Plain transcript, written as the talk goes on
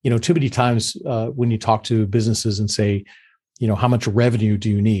too many times when you talk to businesses and say, how much revenue do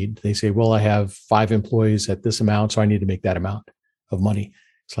you need? They say, well, I have 5 employees at this amount, so I need to make that amount of money.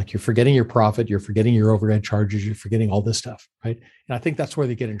 It's like you're forgetting your profit, you're forgetting your overhead charges, you're forgetting all this stuff, right? And I think that's where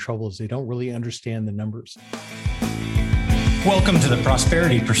they get in trouble, is they don't really understand the numbers. Welcome to the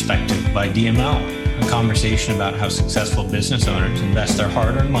Prosperity Perspective by DML, a conversation about how successful business owners invest their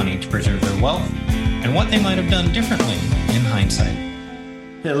hard-earned money to preserve their wealth and what they might have done differently in hindsight.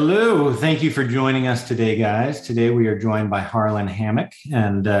 Hello. Thank you for joining us today, guys. Today we are joined by Harlan Hammack,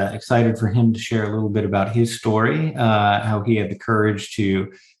 and excited for him to share a little bit about his story, how he had the courage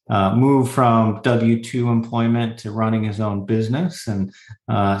to move from W-2 employment to running his own business, and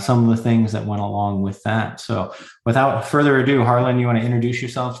some of the things that went along with that. So without further ado, Harlan, you want to introduce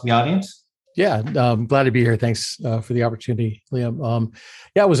yourself to the audience? Yeah, I'm glad to be here. Thanks for the opportunity, Liam.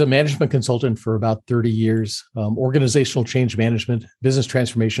 I was a management consultant for about 30 years, organizational change management, business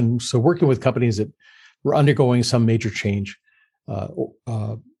transformation. So working with companies that were undergoing some major change,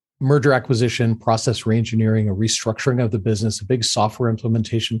 merger acquisition, process reengineering, a restructuring of the business, a big software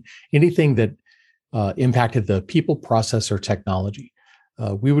implementation, anything that impacted the people, process, or technology.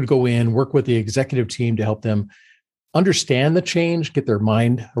 We would go in, work with the executive team to help them understand the change, get their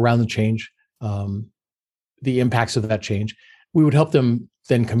mind around the change, the impacts of that change. We would help them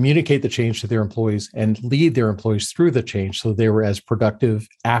then communicate the change to their employees and lead their employees through the change so they were as productive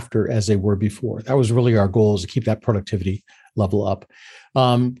after as they were before. That was really our goal, is to keep that productivity level up.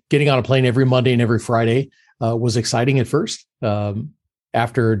 Getting on a plane every Monday and every Friday was exciting at first.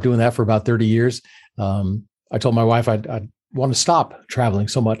 After doing that for about 30 years, I told my wife I'd want to stop traveling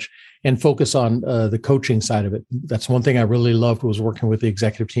so much and focus on the coaching side of it. That's one thing I really loved, was working with the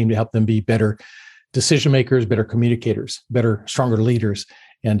executive team to help them be better decision makers, better communicators, better, stronger leaders.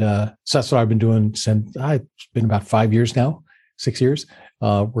 And so that's what I've been doing since it's been about 5 years now, 6 years,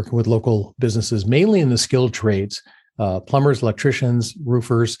 working with local businesses, mainly in the skilled trades, plumbers, electricians,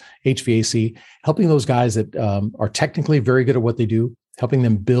 roofers, HVAC, helping those guys that are technically very good at what they do, helping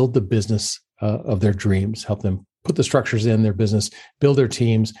them build the business of their dreams, help them put the structures in their business, build their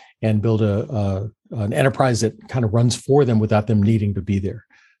teams, and build an enterprise that kind of runs for them without them needing to be there.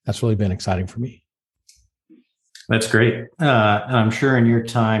 That's really been exciting for me. That's great. I'm sure in your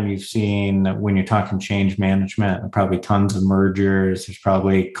time you've seen, when you're talking change management, probably tons of mergers, there's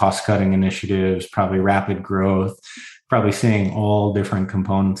probably cost-cutting initiatives, probably rapid growth, probably seeing all different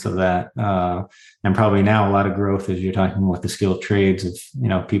components of that. And probably now a lot of growth as you're talking with the skilled trades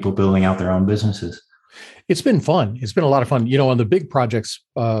of, people building out their own businesses. It's been fun. It's been a lot of fun. On the big projects,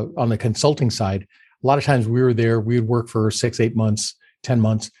 on the consulting side, a lot of times we were there, we would work for 6, 8 months, 10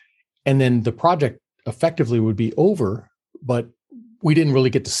 months, and then the project effectively would be over, but we didn't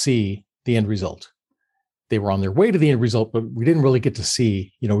really get to see the end result. They were on their way to the end result, but we didn't really get to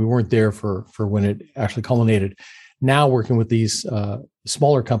see, we weren't there for when it actually culminated. Now working with these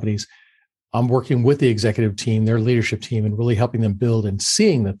smaller companies, I'm working with the executive team, their leadership team, and really helping them build and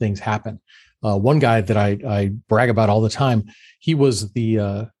seeing the things happen. One guy that I brag about all the time, he was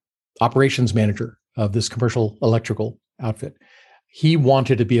the operations manager of this commercial electrical outfit. He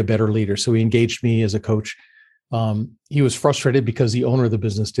wanted to be a better leader, so he engaged me as a coach. He was frustrated because the owner of the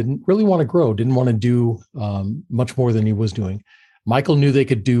business didn't really want to grow, didn't want to do much more than he was doing. Michael knew they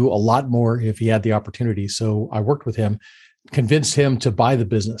could do a lot more if he had the opportunity, so I worked with him, convinced him to buy the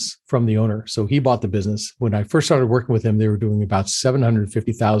business from the owner. So he bought the business. When I first started working with him, they were doing about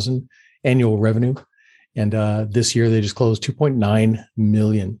 $750,000 annual revenue. And this year they just closed $2.9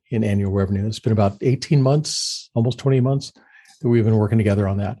 million in annual revenue. It's been about 18 months, almost 20 months that we've been working together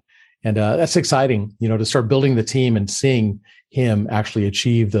on that. And that's exciting, to start building the team and seeing him actually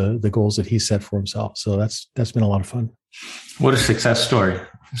achieve the goals that he set for himself. So that's been a lot of fun. What a success story.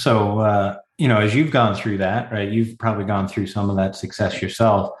 So, as you've gone through that, right, you've probably gone through some of that success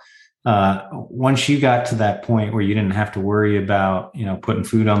yourself. Once you got to that point where you didn't have to worry about, putting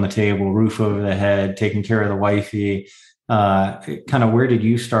food on the table, roof over the head, taking care of the wifey, kind of where did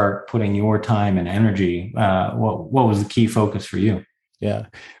you start putting your time and energy? What was the key focus for you? Yeah.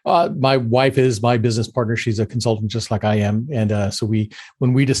 My wife is my business partner. She's a consultant just like I am. And so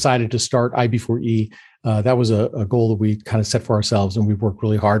when we decided to start I-B4E, that was a goal that we kind of set for ourselves, and we worked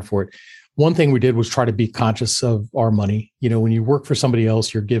really hard for it. One thing we did was try to be conscious of our money. When you work for somebody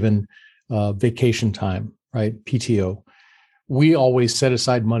else, you're given vacation time, right? PTO. We always set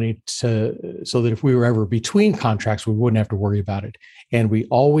aside money so that if we were ever between contracts, we wouldn't have to worry about it. And we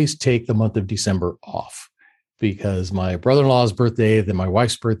always take the month of December off, because my brother-in-law's birthday, then my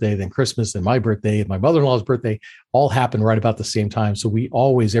wife's birthday, then Christmas, then my birthday, and my mother-in-law's birthday all happen right about the same time. So we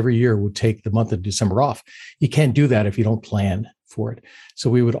always, every year, would take the month of December off. You can't do that if you don't plan for it. So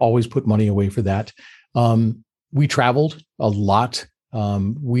we would always put money away for that. We traveled a lot.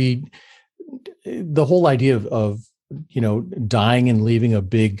 The whole idea of dying and leaving a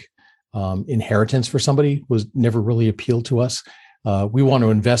big inheritance for somebody was never really appealed to us. We want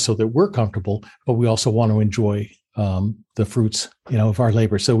to invest so that we're comfortable, but we also want to enjoy the fruits, of our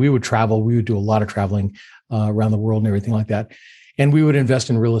labor. So we would travel. We would do a lot of traveling around the world and everything like that. And we would invest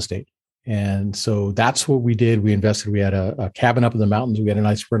in real estate. And so that's what we did. We invested. We had a cabin up in the mountains. We had a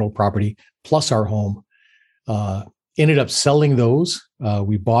nice rental property plus our home. Ended up selling those.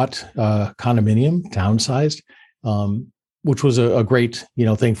 We bought a condominium, downsized, which was a great,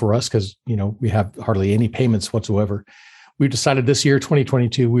 thing for us because, we have hardly any payments whatsoever. We decided this year,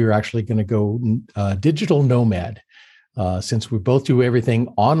 2022, we were actually going to go digital nomad. Since we both do everything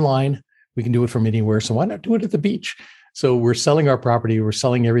online, we can do it from anywhere. So why not do it at the beach? So we're selling our property. We're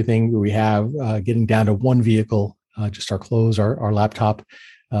selling everything we have, getting down to one vehicle, just our clothes, our laptop,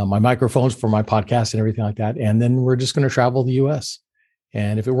 my microphones for my podcast and everything like that. And then we're just going to travel the U.S.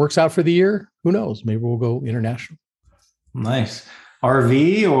 And if it works out for the year, who knows? Maybe we'll go international. Nice.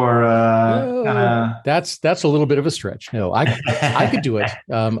 RV or that's a little bit of a stretch. No, I could do it.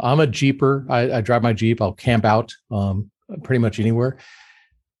 I'm a Jeeper. I drive my Jeep. I'll camp out pretty much anywhere.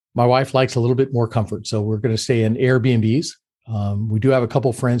 My wife likes a little bit more comfort, so we're going to stay in Airbnbs. We do have a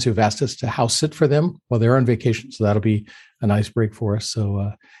couple of friends who've asked us to house sit for them while they're on vacation, so that'll be a nice break for us.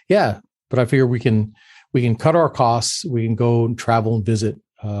 So but I figure we can cut our costs. We can go and travel and visit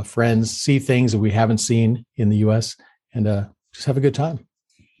friends, see things that we haven't seen in the U.S. and just have a good time.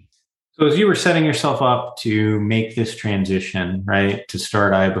 So as you were setting yourself up to make this transition, right, to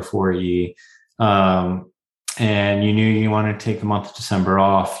start I Before Ye, and you knew you wanted to take the month of December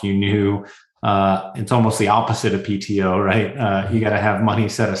off, you knew it's almost the opposite of PTO, right? You got to have money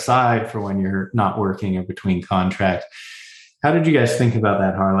set aside for when you're not working or between contracts. How did you guys think about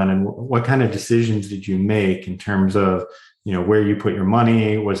that, Harlan? And what kind of decisions did you make in terms of, where you put your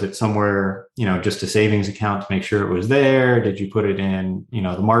money? Was it somewhere, just a savings account to make sure it was there? Did you put it in,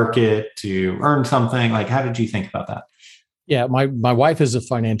 the market to earn something? Like, how did you think about that? Yeah, my wife is a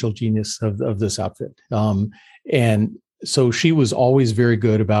financial genius of this outfit. And so she was always very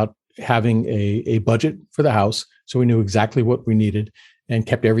good about having a budget for the house. So we knew exactly what we needed and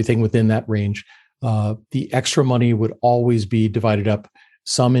kept everything within that range. The extra money would always be divided up,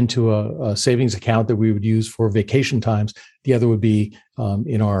 some into a savings account that we would use for vacation times. The other would be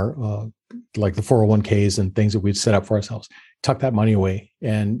in our like the 401ks and things that we'd set up for ourselves. Tuck that money away,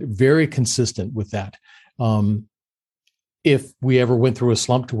 and very consistent with that. If we ever went through a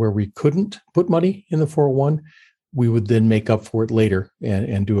slump to where we couldn't put money in the 401, we would then make up for it later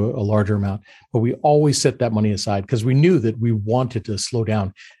and do a larger amount. But we always set that money aside because we knew that we wanted to slow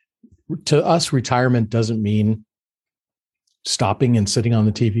down. To us, retirement doesn't mean stopping and sitting on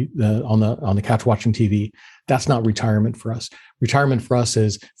the TV, on the couch watching TV. That's not retirement for us. Retirement for us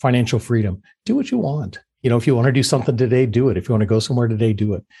is financial freedom. Do what you want. If you want to do something today, do it. If you want to go somewhere today,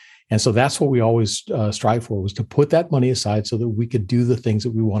 do it. And so that's what we always strive for, was to put that money aside so that we could do the things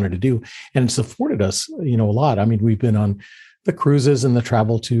that we wanted to do. And it's afforded us, a lot. I mean, we've been on the cruises and the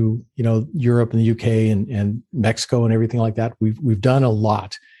travel to, Europe and the UK and Mexico and everything like that. We've done a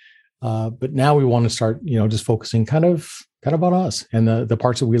lot. But now we want to start, just focusing kind of on us and the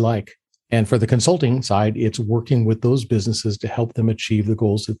parts that we like. And for the consulting side, it's working with those businesses to help them achieve the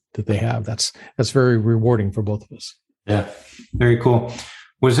goals that they have. That's very rewarding for both of us. Yeah, very cool.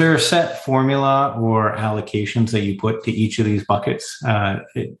 Was there a set formula or allocations that you put to each of these buckets?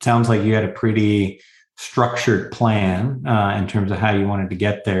 It sounds like you had a pretty structured plan in terms of how you wanted to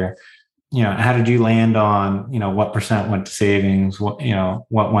get there. How did you land on, what percent went to savings, what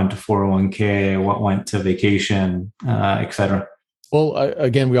went to 401k, what went to vacation, et cetera? Well,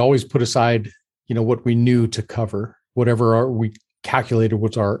 again, we always put aside, what we knew to cover, whatever we calculated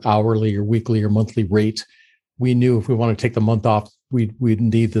was our hourly or weekly or monthly rate. We knew if we want to take the month off, we'd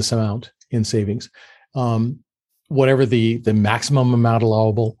need this amount in savings. Whatever the maximum amount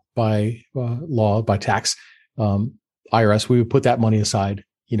allowable by law, by tax, IRS, we would put that money aside,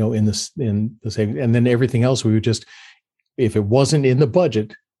 in the savings. And then everything else, we would just, if it wasn't in the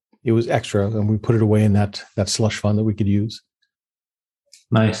budget, it was extra, and we put it away in that slush fund that we could use.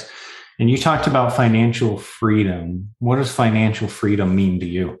 Nice. And you talked about financial freedom. What does financial freedom mean to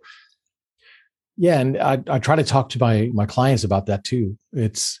you? Yeah. And I try to talk to my clients about that too.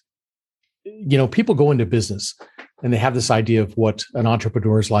 It's, people go into business and they have this idea of what an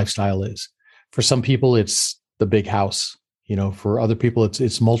entrepreneur's lifestyle is. For some people, it's the big house. For other people,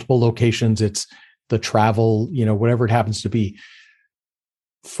 it's multiple locations. It's the travel, whatever it happens to be.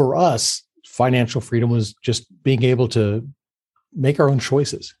 For us, financial freedom was just being able to make our own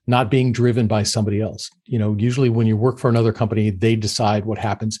choices, not being driven by somebody else. Usually when you work for another company, they decide what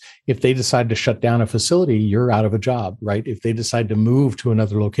happens. If they decide to shut down a facility, you're out of a job, right? If they decide to move to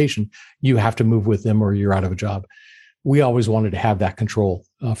another location, you have to move with them or you're out of a job. We always wanted to have that control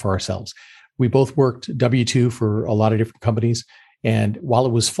for ourselves. We both worked W-2 for a lot of different companies. And while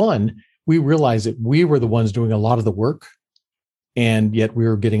it was fun, we realized that we were the ones doing a lot of the work, and yet we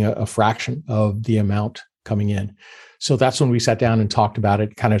were getting a fraction of the amount coming in. So that's when we sat down and talked about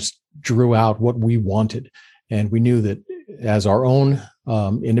it, kind of drew out what we wanted. And we knew that as our own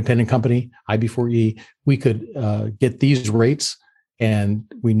independent company, IB4E, we could get these rates.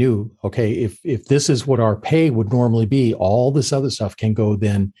 And we knew, okay, if this is what our pay would normally be, all this other stuff can go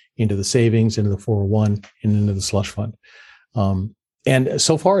then into the savings, into the 401, and into the slush fund. And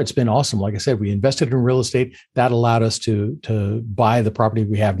so far, it's been awesome. Like I said, we invested in real estate. That allowed us to buy the property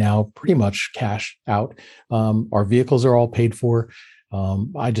we have now pretty much cash out. Our vehicles are all paid for.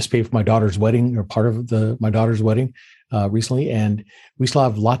 I just paid for my daughter's wedding, or part of my daughter's wedding recently, and we still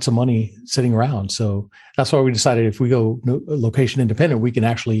have lots of money sitting around. So that's why we decided if we go location independent, we can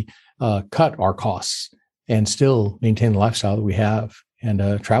actually cut our costs and still maintain the lifestyle that we have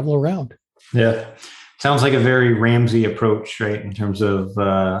and travel around. Yeah. Sounds like a very Ramsey approach, right? In terms of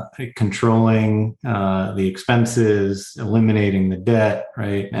controlling the expenses, eliminating the debt,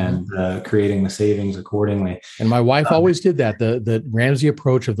 right? And creating the savings accordingly. And my wife always did that, the Ramsey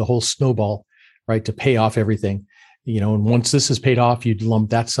approach of the whole snowball, right? To pay off everything, and once this is paid off, you'd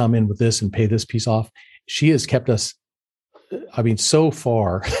lump that sum in with this and pay this piece off. She has kept us, so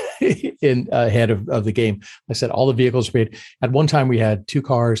far in ahead of the game. I said, all the vehicles are paid. At one time we had 2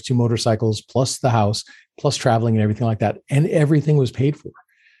 cars, 2 motorcycles, plus the house, plus traveling and everything like that. And everything was paid for.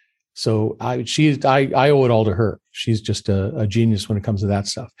 So I owe it all to her. She's just a genius when it comes to that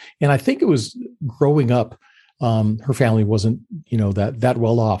stuff. And I think it was growing up, her family wasn't, that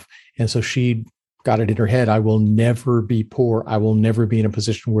well off. And so she got it in her head, I will never be poor. I will never be in a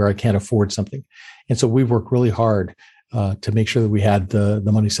position where I can't afford something. And so we worked really hard to make sure that we had the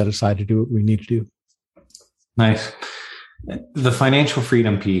money set aside to do what we need to do. Nice. The financial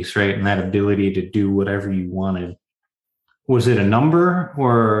freedom piece, right? And that ability to do whatever you wanted. Was it a number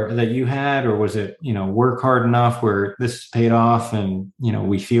or that you had, or was it, work hard enough where this is paid off and,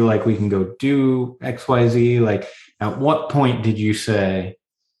 we feel like we can go do X, Y, Z? Like, at what point did you say,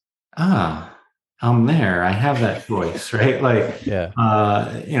 I'm there, I have that choice, right? Like, yeah.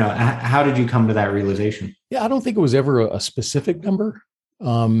 How did you come to that realization? Yeah, I don't think it was ever a specific number.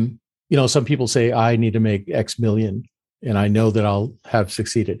 Some people say I need to make X million and I know that I'll have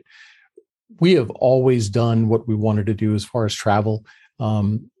succeeded. We have always done what we wanted to do as far as travel,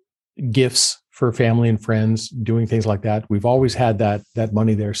 gifts for family and friends, doing things like that. We've always had that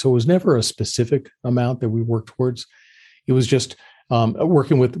money there. So it was never a specific amount that we worked towards. It was just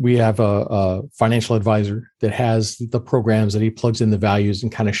we have a financial advisor that has the programs that he plugs in the values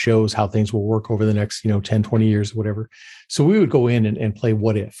and kind of shows how things will work over the next, 10, 20 years, whatever. So we would go in and play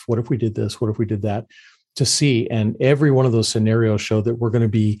what if we did this? What if we did that? To see. And every one of those scenarios showed that we're going to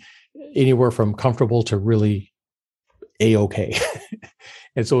be anywhere from comfortable to really A-okay.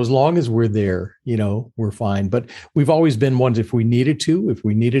 And so as long as we're there, we're fine. But we've always been ones, if we needed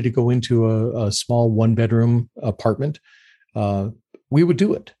to go into a small 1-bedroom apartment, we would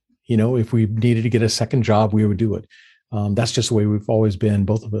do it. If we needed to get a second job, we would do it. That's just the way we've always been,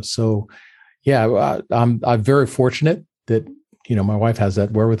 both of us. So yeah, I'm very fortunate that, my wife has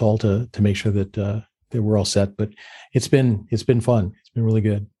that wherewithal to make sure that we're all set, but it's been fun. It's been really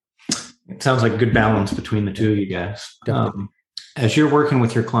good. It sounds like a good balance between the two of you guys. Definitely. As you're working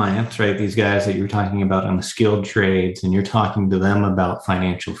with your clients, right, these guys that you're talking about on the skilled trades, and you're talking to them about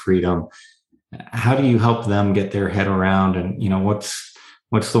financial freedom, how do you help them get their head around? And,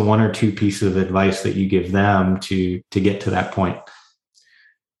 what's the 1 or 2 pieces of advice that you give them to get to that point?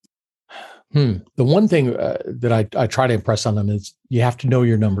 The one thing that I try to impress on them is you have to know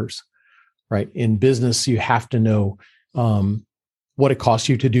your numbers, right? In business, you have to know what it costs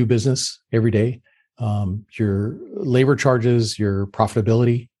you to do business every day, your labor charges, your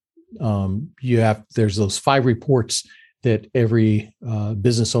profitability. There's those 5 reports that every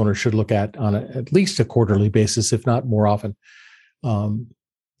business owner should look at on at least a quarterly basis, if not more often.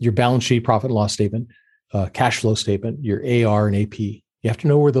 Your balance sheet, profit and loss statement, cash flow statement, your AR and AP. You have to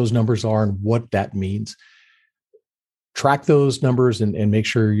know where those numbers are and what that means. Track those numbers and make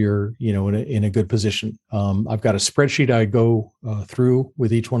sure you're, in a good position. I've got a spreadsheet I go through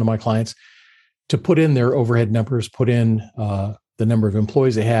with each one of my clients to put in their overhead numbers, put in the number of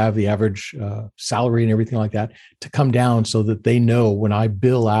employees they have, the average salary and everything like that, to come down so that they know when I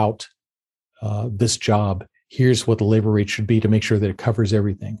bill out this job, Here's what the labor rate should be to make sure that it covers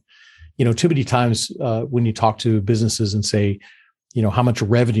everything. Too many times when you talk to businesses and say, how much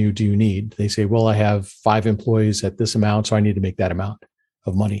revenue do you need? They say, well, I have 5 employees at this amount, so I need to make that amount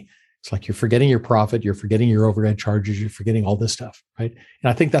of money. It's like you're forgetting your profit, you're forgetting your overhead charges, you're forgetting all this stuff, right? And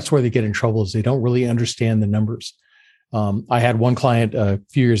I think that's where they get in trouble, is they don't really understand the numbers. I had one client a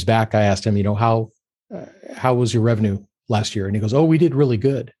few years back. I asked him, how was your revenue last year? And he goes, oh, we did really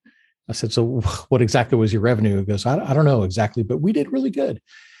good. I said, so what exactly was your revenue? He goes, I don't know exactly, but we did really good.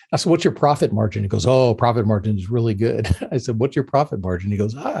 I said, what's your profit margin? He goes, oh, profit margin is really good. I said, what's your profit margin? He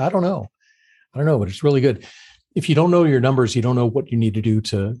goes, I don't know. I don't know, but it's really good. If you don't know your numbers, you don't know what you need to do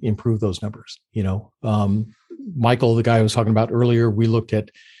to improve those numbers. Michael, the guy I was talking about earlier, we looked at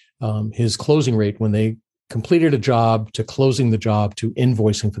his closing rate when they completed a job to closing the job to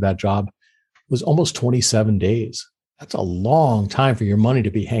invoicing for that job was almost 27 days. That's a long time for your money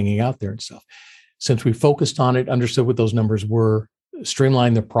to be hanging out there and stuff. Since we focused on it, understood what those numbers were,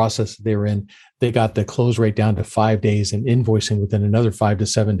 streamlined the process they were in, they got the close rate down to 5 days and invoicing within another 5 to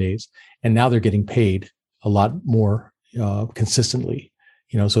 7 days. And now they're getting paid a lot more consistently,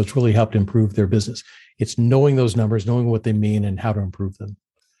 so it's really helped improve their business. It's knowing those numbers, knowing what they mean and how to improve them.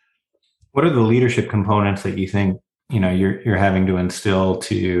 What are the leadership components that you think, you're having to instill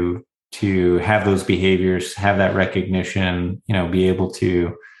to have those behaviors, have that recognition, be able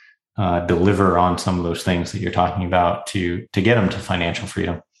to deliver on some of those things that you're talking about to get them to financial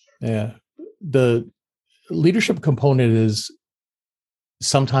freedom? Yeah. The leadership component is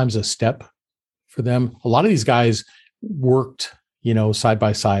sometimes a step for them. A lot of these guys worked, side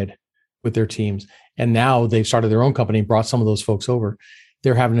by side with their teams. And now they've started their own company, brought some of those folks over.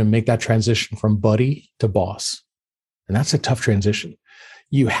 They're having to make that transition from buddy to boss. And that's a tough transition.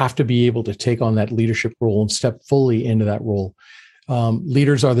 You have to be able to take on that leadership role and step fully into that role.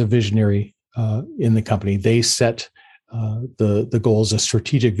 Leaders are the visionary in the company. They set the goals, a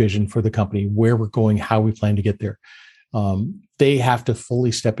strategic vision for the company, where we're going, how we plan to get there. They have to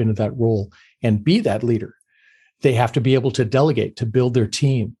fully step into that role and be that leader. They have to be able to delegate, to build their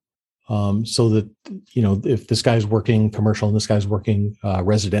team, so that, if this guy's working commercial and this guy's working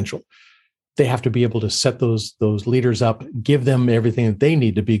residential, they have to be able to set those leaders up, give them everything that they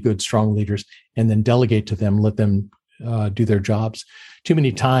need to be good, strong leaders, and then delegate to them, let them do their jobs. Too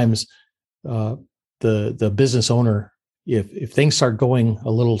many times, the business owner, if things start going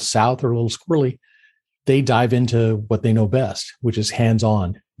a little south or a little squirrely, they dive into what they know best, which is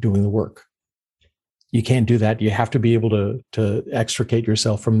hands-on doing the work. You can't do that. You have to be able to extricate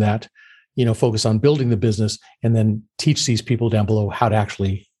yourself from that, focus on building the business, and then teach these people down below how to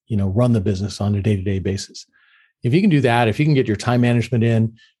actually, run the business on a day-to-day basis. If you can do that, if you can get your time management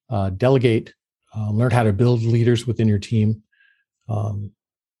in, delegate, learn how to build leaders within your team,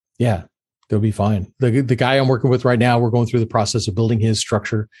 they'll be fine. The guy I'm working with right now, we're going through the process of building his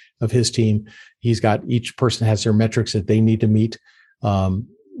structure of his team. He's got, each person has their metrics that they need to meet.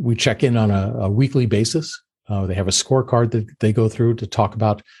 We check in on a weekly basis. They have a scorecard that they go through to talk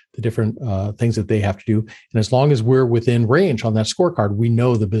about the different things that they have to do. And as long as we're within range on that scorecard, we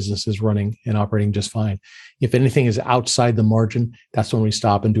know the business is running and operating just fine. If anything is outside the margin, that's when we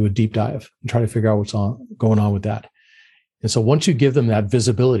stop and do a deep dive and try to figure out what's going on with that. And so once you give them that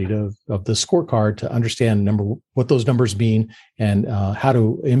visibility of the scorecard to understand what those numbers mean and how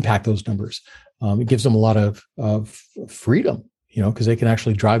to impact those numbers, it gives them a lot of freedom, because they can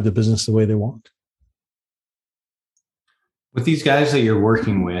actually drive the business the way they want. With these guys that you're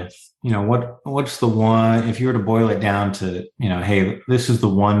working with, what's the one, if you were to boil it down to, hey, this is the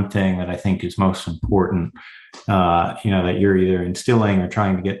one thing that I think is most important, that you're either instilling or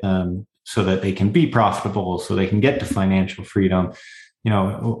trying to get them so that they can be profitable, so they can get to financial freedom.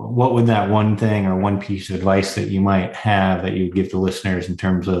 What would that one thing or one piece of advice that you might have that you'd give the listeners in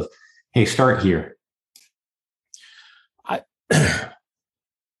terms of, hey, start here?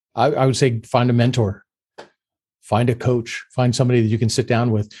 I would say find a mentor. Find a coach, find somebody that you can sit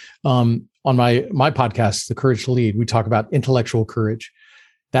down with. On my podcast, The Courage to Lead, we talk about intellectual courage.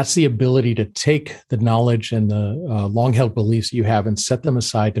 That's the ability to take the knowledge and the long-held beliefs you have and set them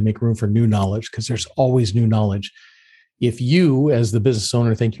aside to make room for new knowledge, because there's always new knowledge. If you, as the business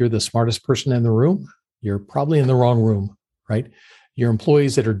owner, think you're the smartest person in the room, you're probably in the wrong room, right? Your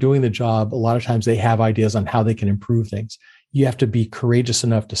employees that are doing the job, a lot of times they have ideas on how they can improve things. You have to be courageous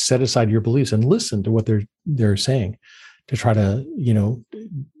enough to set aside your beliefs and listen to what they're saying, to try to,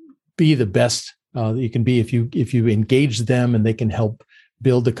 be the best that you can be. If you engage them and they can help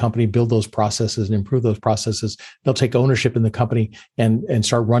build the company, build those processes and improve those processes, they'll take ownership in the company and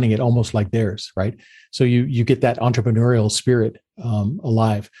start running it almost like theirs, right? So you get that entrepreneurial spirit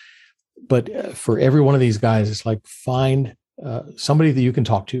alive. But for every one of these guys, it's like find somebody that you can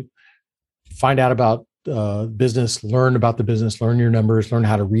talk to, find out about business, learn about the business, learn your numbers, learn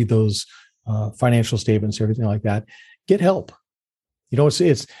how to read those financial statements, everything like that. Get help.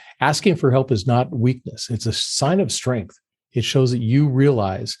 It's asking for help is not weakness. It's a sign of strength. It shows that you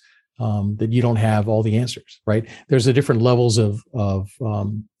realize that you don't have all the answers, right? There's the different levels of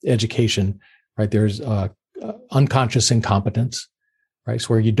education, right? There's unconscious incompetence, right? So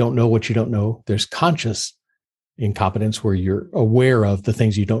where you don't know what you don't know. There's conscious incompetence where you're aware of the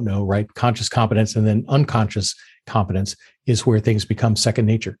things you don't know, right? Conscious competence, and then unconscious competence is where things become second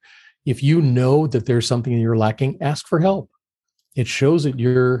nature. If you know that there's something you're lacking, ask for help. It shows that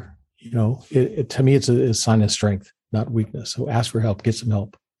you're, to me, it's a sign of strength, not weakness. So ask for help, get some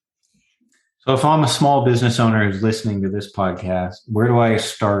help. So if I'm a small business owner who's listening to this podcast, where do I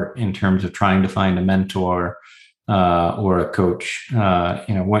start in terms of trying to find a mentor or a coach?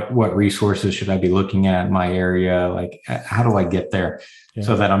 What resources should I be looking at in my area? Like, how do I get there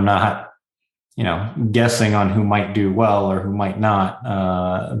so that I'm not, guessing on who might do well or who might not,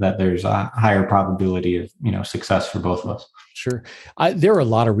 that there's a higher probability of, success for both of us? Sure. There are a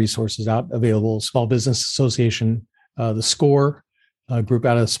lot of resources available. Small Business Association, the SCORE group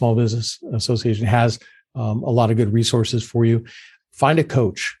out of the Small Business Association has a lot of good resources for you. Find a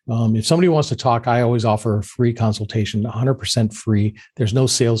coach. If somebody wants to talk, I always offer a free consultation, 100% free. There's no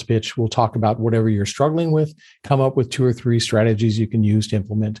sales pitch. We'll talk about whatever you're struggling with, come up with 2 or 3 strategies you can use to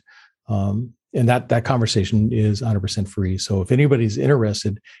implement. And that conversation is 100% free. So if anybody's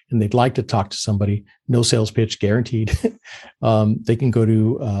interested and they'd like to talk to somebody, no sales pitch guaranteed, they can go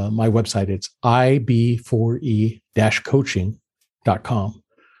to my website. It's ib4e-coaching.com.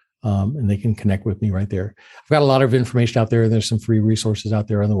 And they can connect with me right there. I've got a lot of information out there. There's some free resources out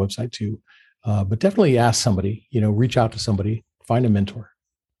there on the website too. But definitely ask somebody, reach out to somebody, find a mentor.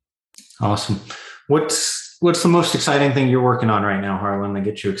 Awesome. What's the most exciting thing you're working on right now, Harlan, that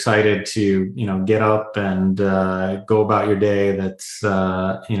gets you excited to, get up and go about your day that's,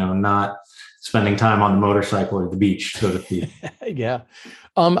 not spending time on the motorcycle or the beach, so to speak? Yeah.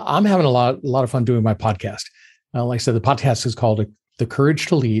 I'm having a lot of fun doing my podcast. Like I said, the podcast is called The Courage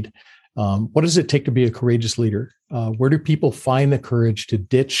to Lead. What does it take to be a courageous leader? Where do people find the courage to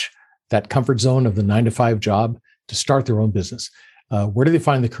ditch that comfort zone of the 9-to-5 job to start their own business? Where do they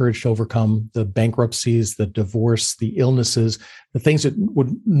find the courage to overcome the bankruptcies, the divorce, the illnesses, the things that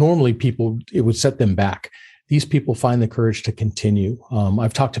would normally it would set them back? These people find the courage to continue.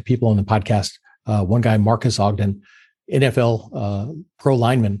 I've talked to people on the podcast. One guy, Marcus Ogden, NFL pro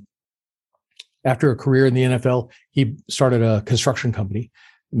lineman. After a career in the NFL, he started a construction company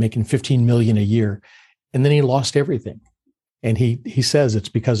making $15 million a year. And then he lost everything. And he says it's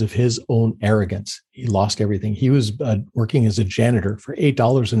because of his own arrogance. He lost everything. He was working as a janitor for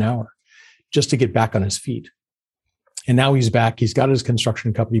 $8 an hour just to get back on his feet. And now he's back. He's got his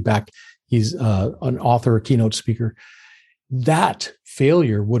construction company back. He's an author, a keynote speaker. That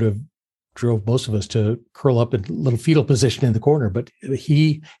failure would have drove most of us to curl up in a little fetal position in the corner. But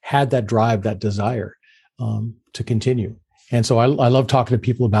he had that drive, that desire to continue. And so I love talking to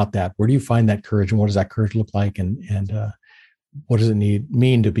people about that. Where do you find that courage, and what does that courage look like? And what does it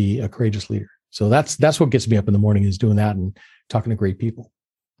mean to be a courageous leader? So that's what gets me up in the morning, is doing that and talking to great people.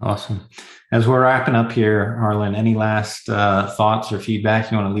 Awesome. As we're wrapping up here, Harlan, any last thoughts or feedback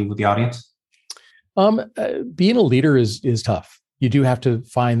you want to leave with the audience? Being a leader is tough. You do have to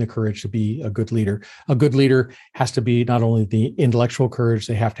find the courage to be a good leader. A good leader has to be not only the intellectual courage,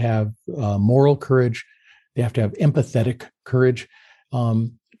 they have to have moral courage. They have to have empathetic courage.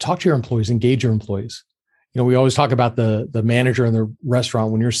 Talk to your employees, engage your employees. We always talk about the manager in the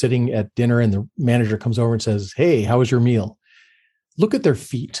restaurant. When you're sitting at dinner and the manager comes over and says, "Hey, how was your meal?" Look at their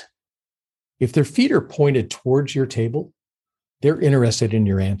feet. If their feet are pointed towards your table, they're interested in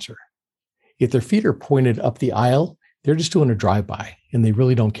your answer. If their feet are pointed up the aisle, they're just doing a drive-by and they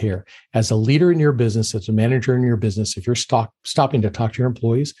really don't care. As a leader in your business, as a manager in your business, if you're stopping to talk to your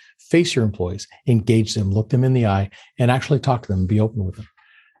employees, face your employees, engage them, look them in the eye, and actually talk to them and be open with them.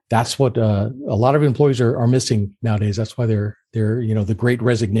 That's what a lot of employees are missing nowadays. That's why they're the great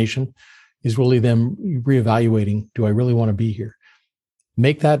resignation is really them reevaluating. Do I really want to be here?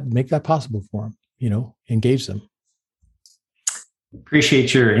 Make that possible for them. Engage them.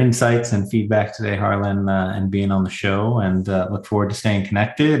 Appreciate your insights and feedback today, Harlan, and being on the show. And look forward to staying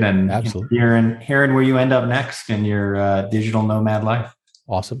connected and absolutely hearing where you end up next in your digital nomad life.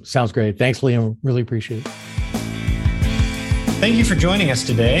 Awesome. Sounds great. Thanks, Liam. Really appreciate it. Thank you for joining us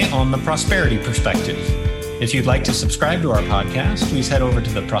today on The Prosperity Perspective. If you'd like to subscribe to our podcast, please head over to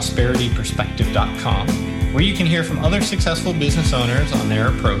theprosperityperspective.com. where you can hear from other successful business owners on their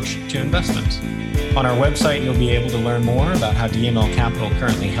approach to investments. On our website, you'll be able to learn more about how DML Capital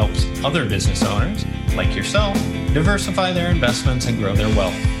currently helps other business owners, like yourself, diversify their investments and grow their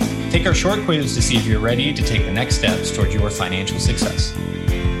wealth. Take our short quiz to see if you're ready to take the next steps towards your financial success.